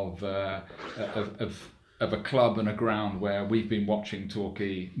of a club and a ground where we've been watching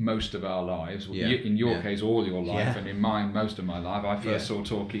Torquay most of our lives. In your case, all your life, and in mine, most of my life. I first saw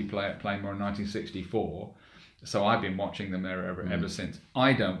Torquay play at Plainmoor in 1964, so I've been watching them ever since.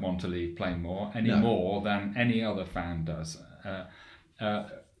 I don't want to leave Plainmoor any more than any other fan does.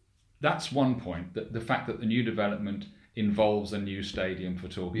 That's one point, that the fact that the new development involves a new stadium for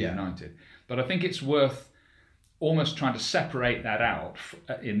Torquay United. But I think it's worth almost trying to separate that out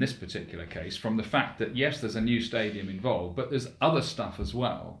in this particular case from the fact that, yes, there's a new stadium involved, but there's other stuff as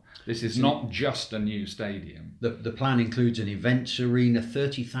well. This is not just a new stadium. The plan includes an events arena,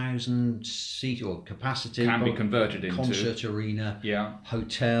 30,000 seat or capacity. Can be converted into. Concert arena,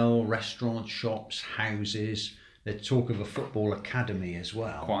 hotel, restaurant, shops, houses. There's talk of a football academy as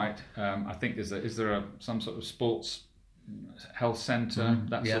well. Quite. I think is there some sort of sports health centre,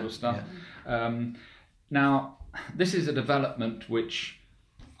 that sort of stuff. Yeah. Now, this is a development which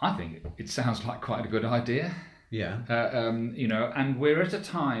I think it sounds like quite a good idea. Yeah. And we're at a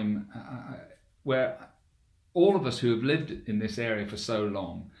time where all of us who have lived in this area for so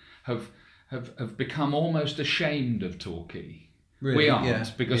long have become almost ashamed of Torquay. Really? We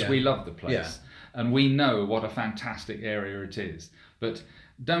aren't, because we love the place. and we know what a fantastic area it is. But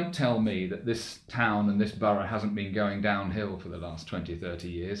don't tell me that this town and this borough hasn't been going downhill for the last 20, 30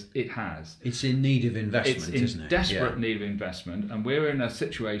 years. It has. It's in need of investment, isn't it? It's in desperate need of investment, and we're in a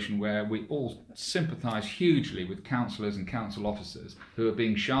situation where we all sympathise hugely with councillors and council officers who are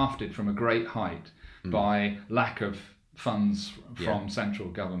being shafted from a great height by lack of funds from central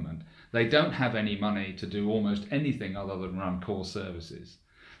government. They don't have any money to do almost anything other than run core services.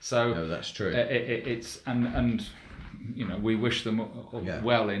 So no, that's true. It's and you know, we wish them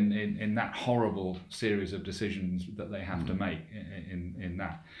well in that horrible series of decisions that they have to make in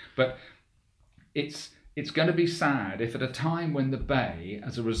that. But it's going to be sad if at a time when the Bay,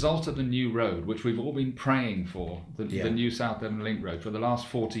 as a result of the new road, which we've all been praying for, the new South Devon Link Road for the last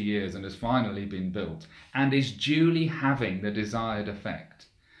 40 years and has finally been built and is duly having the desired effect,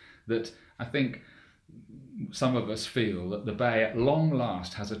 that I think some of us feel that the Bay at long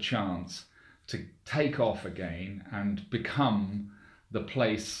last has a chance to take off again and become the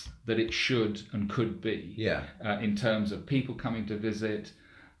place that it should and could be in terms of people coming to visit,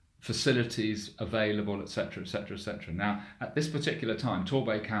 facilities available, etc., etc., etc. Now, at this particular time,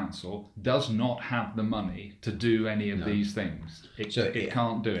 Torquay Council does not have the money to do any of these things. It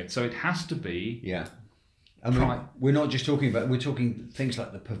can't do it. So it has to be... Yeah. And we're not just talking about, we're talking things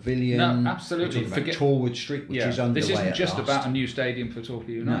like the pavilion. No, absolutely. We're talking about Torwood Street, which is underway. This isn't just last. about a new stadium for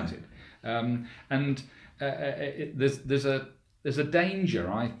Torquay United. No. There's a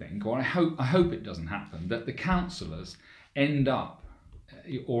danger, I think, or I hope it doesn't happen, that the councillors end up,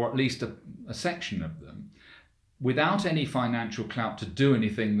 or at least a section of them, without any financial clout to do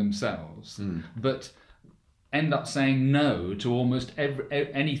anything themselves, but end up saying no to almost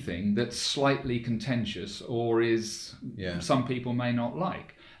anything that's slightly contentious or is some people may not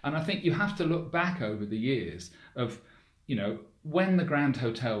like. And I think you have to look back over the years of, you know, when the Grand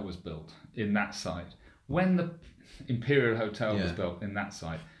Hotel was built in that site, when the Imperial Hotel was built in that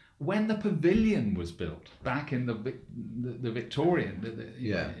site, when the Pavilion was built back in the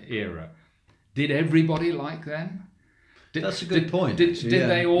Victorian era, did everybody like them? That's a good point. Did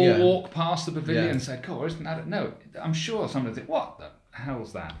they all walk past the Pavilion and say, "God, isn't that?" No, I'm sure somebody think, "What the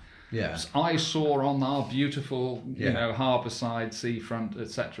hell's that?" Yeah, I saw on our beautiful, you know, harbourside, seafront,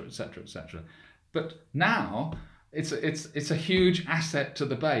 etc., etc., etc. But now it's a huge asset to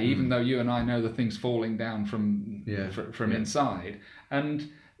the Bay, even though you and I know the thing's falling down from inside. And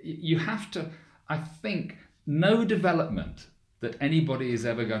you have to, I think, no development that anybody is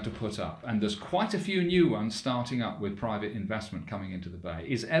ever going to put up, and there's quite a few new ones starting up with private investment coming into the Bay,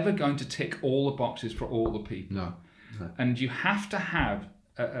 is ever going to tick all the boxes for all the people. No. And you have to have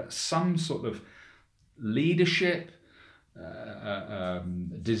some sort of leadership,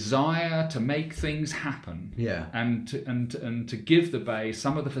 desire to make things happen, and to give the Bay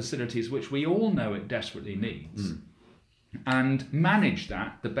some of the facilities which we all know it desperately needs, and manage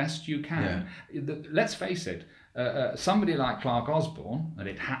that the best you can. Let's face it. Somebody like Clark Osborne, and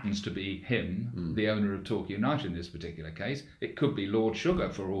it happens to be him, the owner of Torquay United in this particular case. It could be Lord Sugar,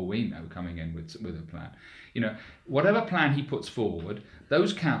 for all we know, coming in with a plan. You know, whatever plan he puts forward,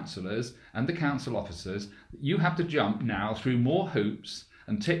 those councillors and the council officers, you have to jump now through more hoops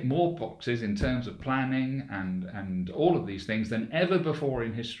and tick more boxes in terms of planning and all of these things than ever before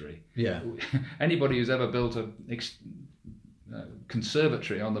in history. Yeah. Anybody who's ever built a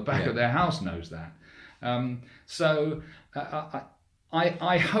conservatory on the back of their house knows that. So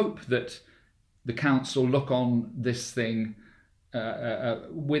I hope that the council look on this thing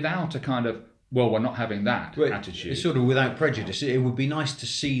without a kind of, well, we're not having that attitude. It's sort of without prejudice. It would be nice to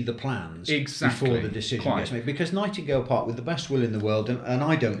see the plans before the decision gets made. Because Nightingale Park, with the best will in the world, and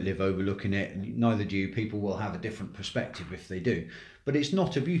I don't live overlooking it, and neither do you, people will have a different perspective if they do. But it's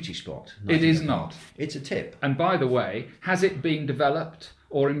not a beauty spot. It is not. It's a tip. And by the way, has it been developed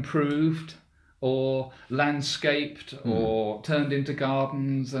or improved or landscaped or turned into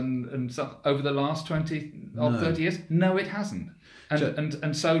gardens and stuff over the last 20 or 30 years? No, it hasn't.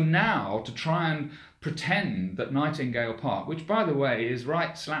 And so now to try and pretend that Nightingale Park, which by the way is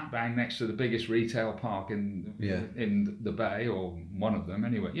right slap bang next to the biggest retail park in the Bay, or one of them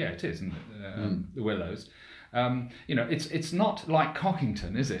anyway. Yeah, it is, isn't it? The Willows. You know, it's not like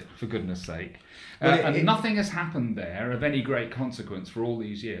Cockington, is it? For goodness sake. And nothing has happened there of any great consequence for all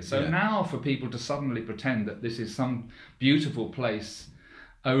these years. So now for people to suddenly pretend that this is some beautiful place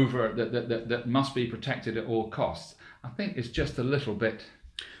over that must be protected at all costs, I think it's just a little bit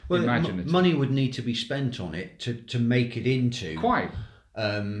imaginative. Money would need to be spent on it to make it into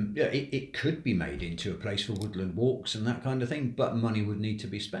it could be made into a place for woodland walks and that kind of thing, but money would need to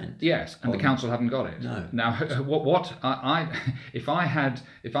be spent. Yes, and the council haven't got it. No. Now, if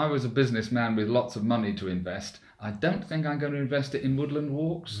I was a businessman with lots of money to invest, I don't think I'm going to invest it in woodland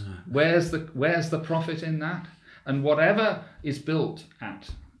walks. No. Where's the profit in that? And whatever is built at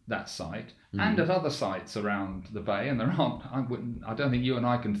that site and at other sites around the bay, and there aren't, I don't think you and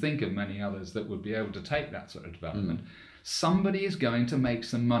I can think of many others that would be able to take that sort of development. Somebody is going to make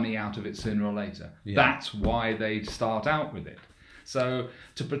some money out of it sooner or later. Yeah. That's why they start out with it. So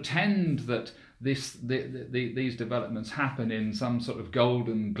to pretend that these developments happen in some sort of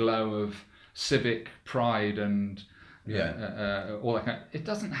golden glow of civic pride and all that it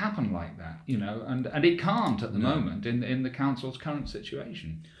doesn't happen like that, and it can't at the moment in the council's current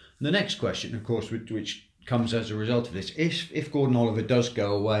situation. The next question, of course, which comes as a result of this, if Gordon Oliver does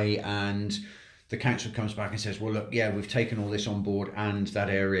go away and the council comes back and says, well, look, we've taken all this on board and that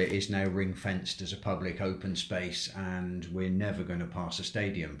area is now ring fenced as a public open space and we're never going to pass a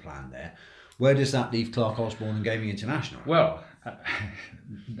stadium plan there, where does that leave Clark Osborne and Gaming International? Well,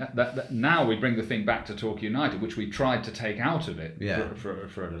 now we bring the thing back to Torquay United, which we tried to take out of it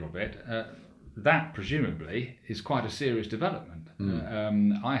for a little bit. That presumably is quite a serious development.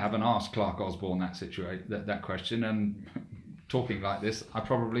 I haven't asked Clark Osborne that question, and talking like this, I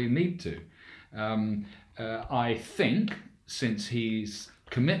probably need to. I think since his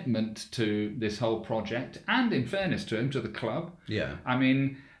commitment to this whole project, and in fairness to him, to the club, I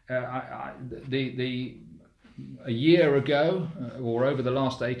mean, a year ago, or over the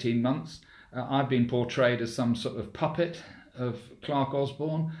last 18 months, I've been portrayed as some sort of puppet of Clark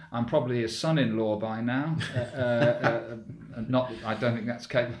Osborne. I'm probably his son-in-law by now. I don't think that's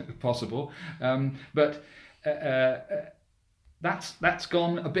possible. But that's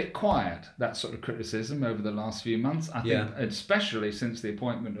gone a bit quiet, that sort of criticism over the last few months. I think, especially since the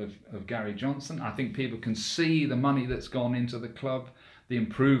appointment of Gary Johnson, I think people can see the money that's gone into the club, the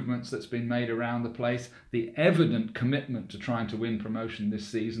improvements that's been made around the place, the evident commitment to trying to win promotion this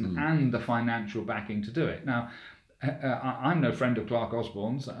season, and the financial backing to do it. Now, I'm no friend of Clark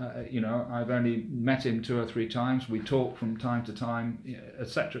Osborne's. I've only met him 2 or 3 times. We talk from time to time,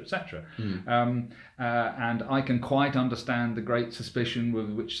 etc., etc. And I can quite understand the great suspicion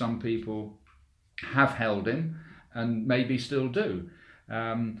with which some people have held him, and maybe still do.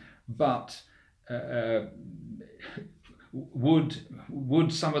 But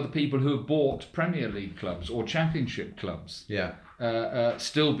would some of the people who have bought Premier League clubs or Championship clubs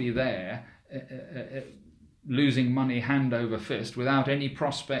still be there? Losing money hand over fist without any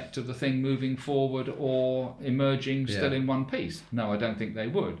prospect of the thing moving forward or emerging still in one piece? No, I don't think they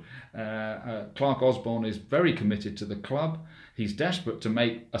would. Clark Osborne is very committed to the club. He's desperate to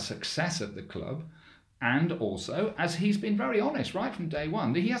make a success of the club. And also, as he's been very honest right from day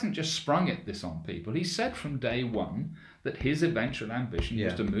one, he hasn't just sprung this on people. He said from day one that his eventual ambition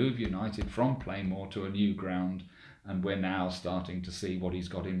was to move United from Plainmoor to a new ground, and we're now starting to see what he's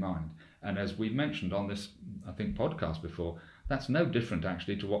got in mind. And as we've mentioned on this, I think, podcast before, that's no different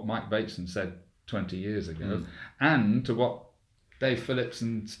actually to what Mike Bateson said 20 years ago, and to what Dave Phillips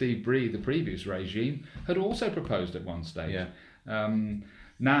and Steve Bree, the previous regime, had also proposed at one stage.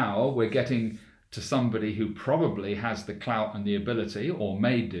 Now we're getting to somebody who probably has the clout and the ability, or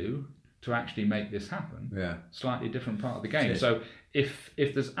may do, to actually make this happen. Slightly different part of the game. So if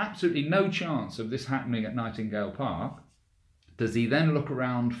there's absolutely no chance of this happening at Nightingale Park, does he then look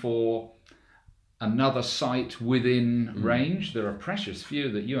around for another site within range? There are precious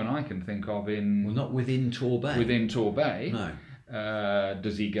few that you and I can think of in... Well, not within Torquay. Within Torquay. No.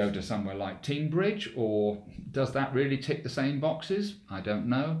 Does he go to somewhere like Teignbridge, or does that really tick the same boxes? I don't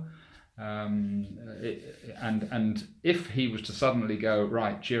know. And if he was to suddenly go,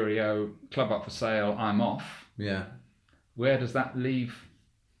 right, cheerio, club up for sale, I'm off. Where does that leave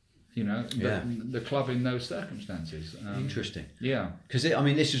the club in those circumstances? Interesting. Because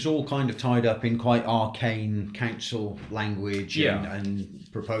this is all kind of tied up in quite arcane council language and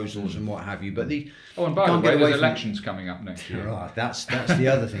proposals and what have you. But and by the way, there's elections coming up next year. Right, that's the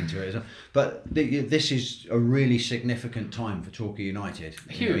other thing to it. Isn't it? But this is a really significant time for Torquay United.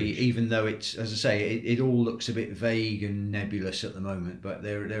 Huge. Even though it's, as I say, it all looks a bit vague and nebulous at the moment. But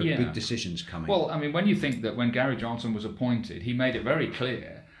there are big decisions coming. Well, when you think that when Gary Johnson was appointed, he made it very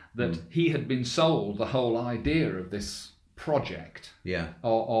clear that he had been sold the whole idea of this project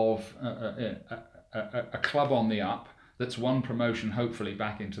of a club on the up that's one promotion hopefully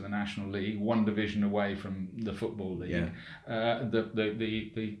back into the National League, one division away from the Football League,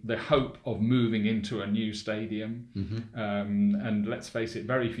 the hope of moving into a new stadium, and let's face it,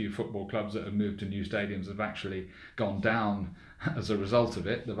 very few football clubs that have moved to new stadiums have actually gone down as a result of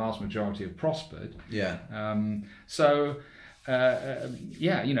it. The vast majority have prospered. Yeah.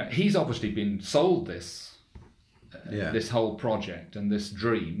 He's obviously been sold this Yeah. this whole project and this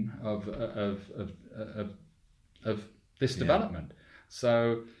dream of this development.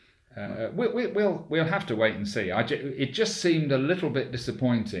 So we'll have to wait and see. It just seemed a little bit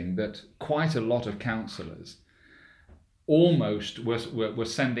disappointing that quite a lot of councillors almost were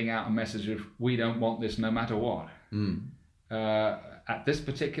sending out a message of, we don't want this no matter what. At this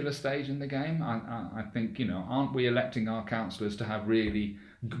particular stage in the game, I think, aren't we electing our councillors to have really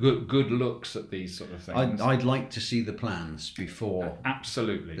good looks at these sort of things? I'd like to see the plans before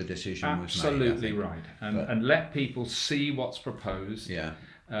absolutely the decision was made. Absolutely right. And let people see what's proposed. Yeah.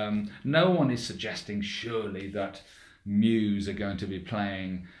 No one is suggesting surely that Muse are going to be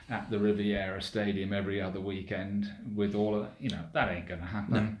playing at the Riviera Stadium every other weekend with all of that. That ain't going to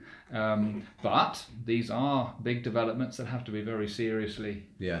happen. No. But these are big developments that have to be very seriously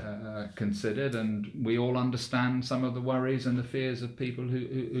considered, and we all understand some of the worries and the fears of people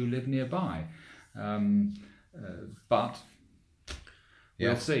who live nearby. But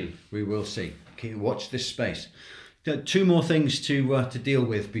we'll see. We will see. Watch this space. Two more things to deal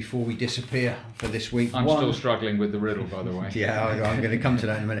with before we disappear for this week. I'm still struggling with the riddle, by the way. Yeah, I'm going to come to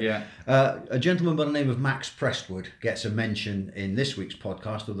that in a minute. Yeah. A gentleman by the name of Max Prestwood gets a mention in this week's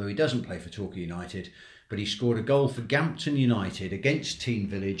podcast, although he doesn't play for Torquay United, but he scored a goal for Gampton United against Teen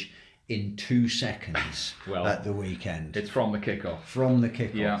Village in 2 seconds at the weekend. It's from the kickoff. From the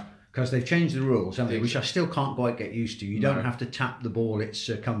kickoff. Yeah. Because they've changed the rules, haven't they? Which I still can't quite get used to. You don't have to tap the ball its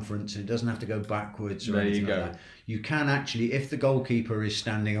circumference. It doesn't have to go backwards or anything like that. You can actually, if the goalkeeper is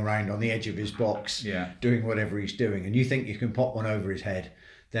standing around on the edge of his box doing whatever he's doing, and you think you can pop one over his head,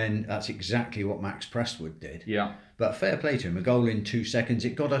 then that's exactly what Max Prestwood did. Yeah. But fair play to him, a goal in 2 seconds.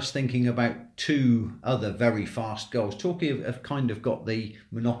 It got us thinking about two other very fast goals. Torquay have kind of got the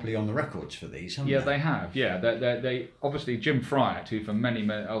monopoly on the records for these, haven't they? They have, They obviously, Jim Fryatt, who for many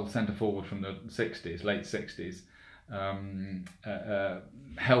old centre forward from the 60s, late 60s,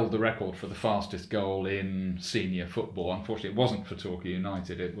 held the record for the fastest goal in senior football. Unfortunately, it wasn't for Torquay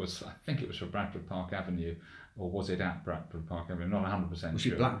United. I think it was for Bradford Park Avenue. Or was it at Bradford Park? I'm not 100% was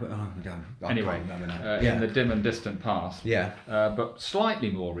sure. it Blackburn? Oh, anyway, in the dim and distant past. Yeah. But slightly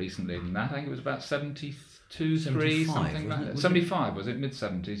more recently than that. I think it was about 72, 3, something like that. 75, was it?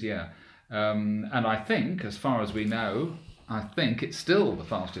 Mid-70s, yeah. And I think, as far as we know, it's still the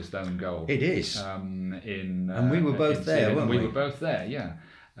fastest own goal. It is. And we were both there, weren't we? We were both there, yeah.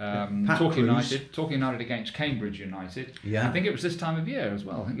 Torquay United against Cambridge United. Yeah. I think it was this time of year as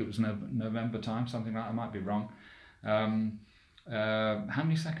well. I think it was November time, something like that. I might be wrong. How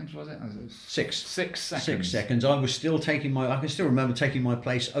many seconds was it? 6 seconds. 6 seconds. I can still remember taking my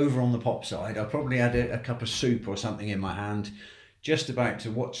place over on the pop side. I probably had a cup of soup or something in my hand, just about to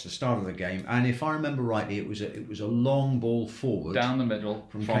watch the start of the game. And if I remember rightly, it was a long ball forward down the middle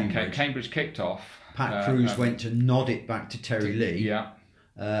from Cambridge. Cambridge kicked off. Pat Cruz went to nod it back to Terry Lee. Yeah.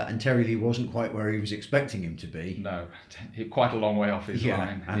 And Terry Lee wasn't quite where he was expecting him to be. No, quite a long way off his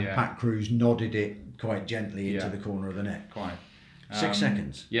line. And Pat Cruz nodded it quite gently into the corner of the net. Quite. 6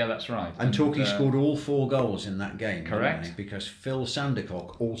 seconds. Yeah, that's right. And Torquay scored all 4 goals in that game. Correct. Because Phil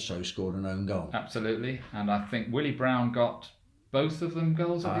Sandercock also scored an own goal. Absolutely. And I think Willie Brown got both of them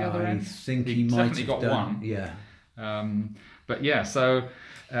goals at the other end. I think he might have got done. one. Yeah. But yeah, so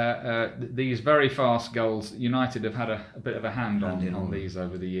these very fast goals, United have had a bit of a hand on these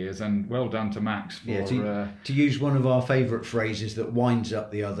over the years, and well done to Max for... to use one of our favourite phrases that winds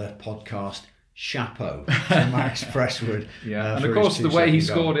up the other podcast, chapeau to Max Prestwood. And of course the way he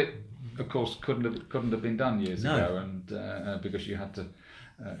scored it, of course, couldn't have been done years ago, and because you had to...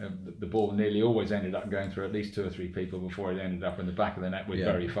 the ball nearly always ended up going through at least 2 or 3 people before it ended up in the back of the net with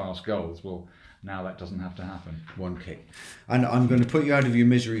very fast goals. Well, now that doesn't have to happen. One kick. And I'm going to put you out of your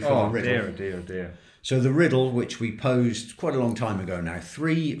misery for the riddle. Dear. So the riddle, which we posed quite a long time ago now,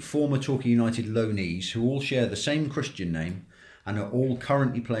 3 former Torquay United loanees who all share the same Christian name and are all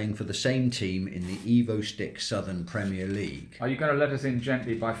currently playing for the same team in the Evo Stick Southern Premier League. Are you going to let us in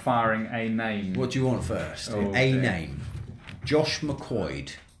gently by firing a name? What do you want first? Name. Josh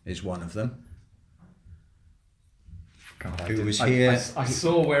McCoyd is one of them. Who was here? I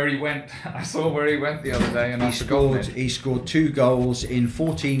saw where he went. I saw where he went the other day, and he scored 2 goals in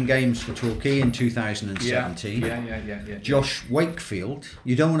 14 games for Torquay in 2017. Yeah. Josh Wakefield.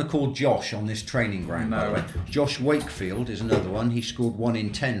 You don't want to call Josh on this training ground, by the way. Josh Wakefield is another one. He scored 1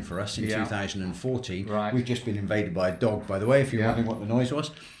 in 10 for us in 2014. Right. We've just been invaded by a dog, by the way, if you're wondering what the noise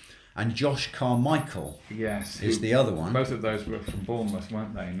was. And Josh Carmichael Yes. is the other one. Both of those were from Bournemouth,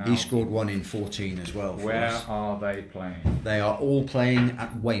 weren't they? Now, He scored one in 14 as well. where are they playing? They are all playing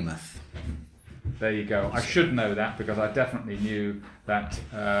at Weymouth. There you go. I should know that because I definitely knew that,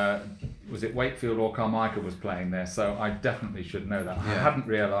 was it Wakefield or Carmichael was playing there, so I definitely should know that. I hadn't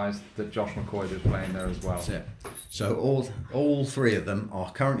realised that Josh McCoy was playing there as well. That's it. So all three of them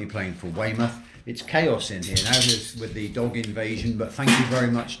are currently playing for Weymouth. It's chaos in here now with the dog invasion, but thank you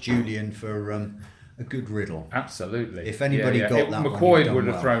very much, Julian, for a good riddle. Absolutely. If anybody got that one, McCoy you've done would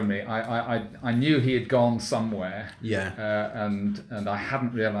have well. thrown me. I knew he had gone somewhere. Yeah. And I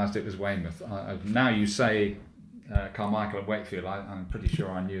hadn't realised it was Weymouth. Now you say Carmichael and Wakefield, I'm pretty sure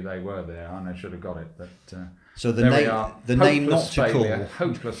I knew they were there, and I should have got it. But So the there we name, are. the name not Hopeless to failure. call,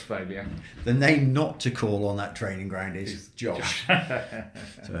 Hopeless failure. the name not to call on that training ground is Josh.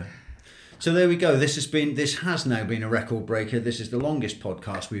 So there we go. This has now been a record breaker. This is the longest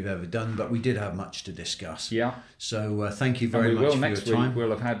podcast we've ever done, but we did have much to discuss. Yeah. So thank you very much for next your time. week we'll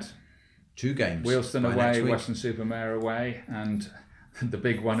have had 2 games. Wealdstone by next away, week. Western Supermare away, and the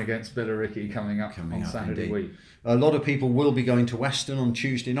big one against Billericay coming up on Saturday indeed. week. A lot of people will be going to Western on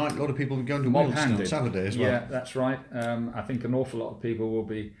Tuesday night. A lot of people will be going to Wealdstone on Mob-handed. Saturday as well. Yeah, that's right. I think an awful lot of people will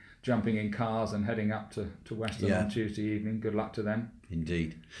be jumping in cars and heading up to Western on Tuesday evening. Good luck to them.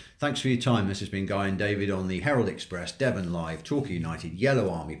 Indeed. Thanks for your time. This has been Guy and David on the Herald Express, Devon Live, Torquay United, Yellow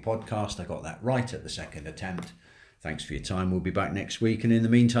Army podcast. I got that right at the second attempt. Thanks for your time. We'll be back next week. And in the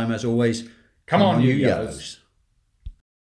meantime, as always, Come on, you Yellows.